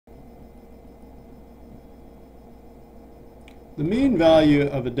The mean value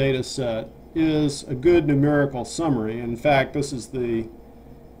of a data set is a good numerical summary. In fact, uh, this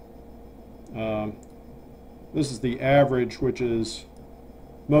is the average which is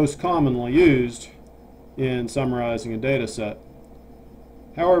most commonly used in summarizing a data set.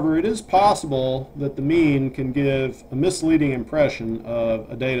 However, it is possible that the mean can give a misleading impression of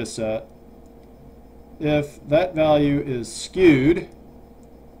a data set if that value is skewed.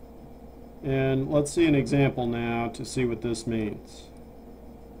 And let's see an example now to see what this means.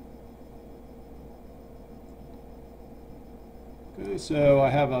 Okay, so I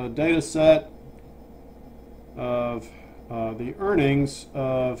have a data set of the earnings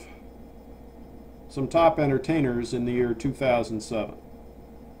of some top entertainers in the year 2007.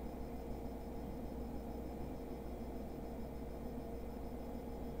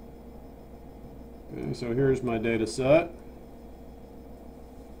 Okay, so here's my data set.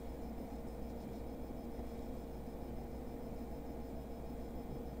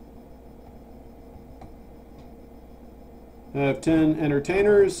 I have 10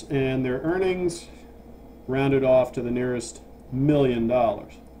 entertainers and their earnings rounded off to the nearest $1 million.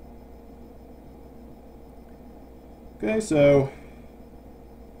 Okay, so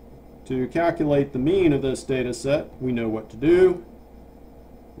to calculate the mean of this data set, we know what to do.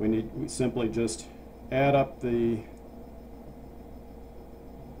 We simply just add up the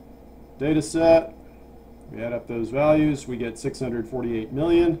data set. We add up those values. We get 648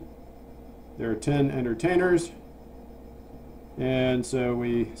 million. There are 10 entertainers. And so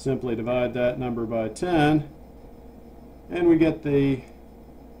we simply divide that number by 10, and we get the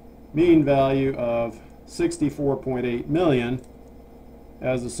mean value of 64.8 million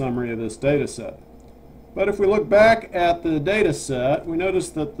as a summary of this data set. But if we look back at the data set, we notice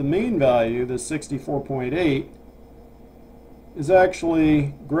that the mean value, the 64.8, is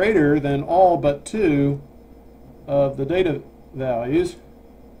actually greater than all but two of the data values.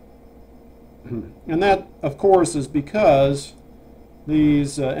 And that, of course, is because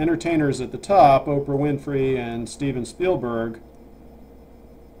these entertainers at the top, Oprah Winfrey and Steven Spielberg,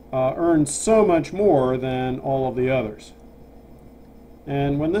 earned so much more than all of the others.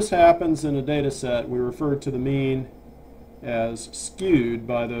 And when this happens in a data set, we refer to the mean as skewed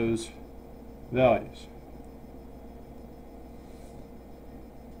by those values.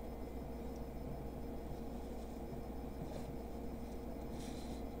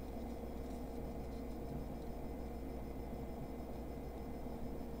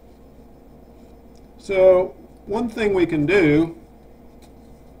 So one thing we can do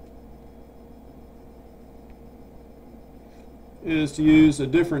is to use a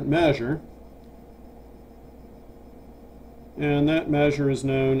different measure, and that measure is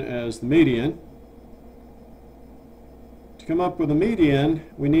known as the median. To come up with a median,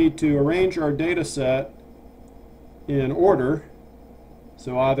 we need to arrange our data set in order,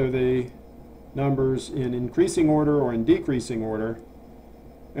 so either the numbers in increasing order or in decreasing order,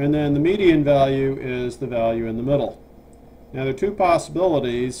 and then the median value is the value in the middle. Now there are two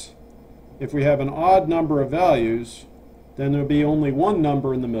possibilities. If we have an odd number of values, then there will be only one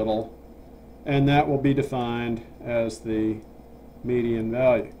number in the middle, and that will be defined as the median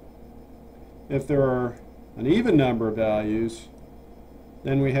value. If there are an even number of values,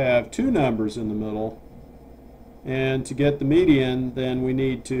 then we have two numbers in the middle, and to get the median, then we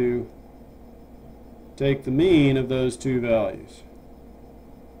need to take the mean of those two values.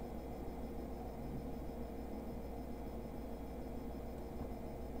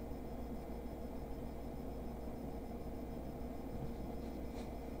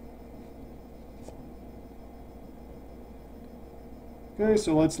 Okay,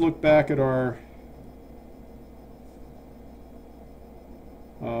 so let's look back at our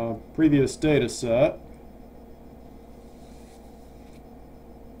previous data set.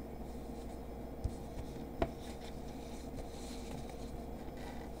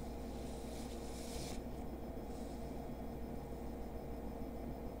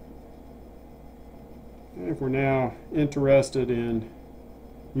 If we're now interested in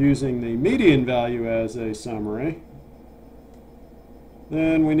using the median value as a summary,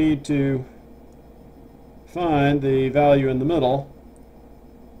 then we need to find the value in the middle.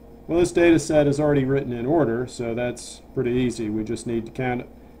 Well, this data set is already written in order, so that's pretty easy. We just need to count it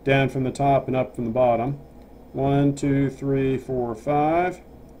down from the top and up from the bottom. 1, 2, 3, 4, 5.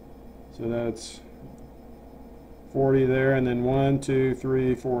 So that's 40 there, and then 1, 2,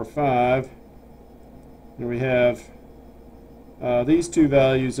 3, 4, 5. And we have these two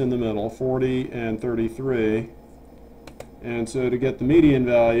values in the middle, 40 and 33. And so to get the median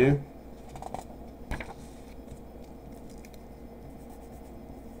value,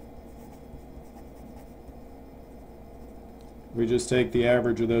 we just take the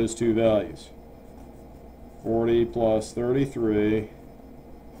average of those two values. 40 plus 33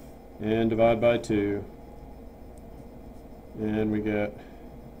 and divide by 2, and we get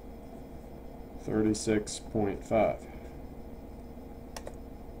 36.5.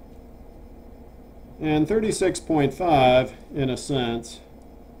 And 36.5, in a sense,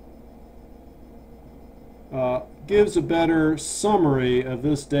 gives a better summary of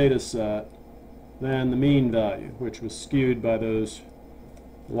this data set than the mean value, which was skewed by those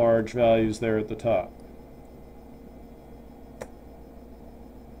large values there at the top.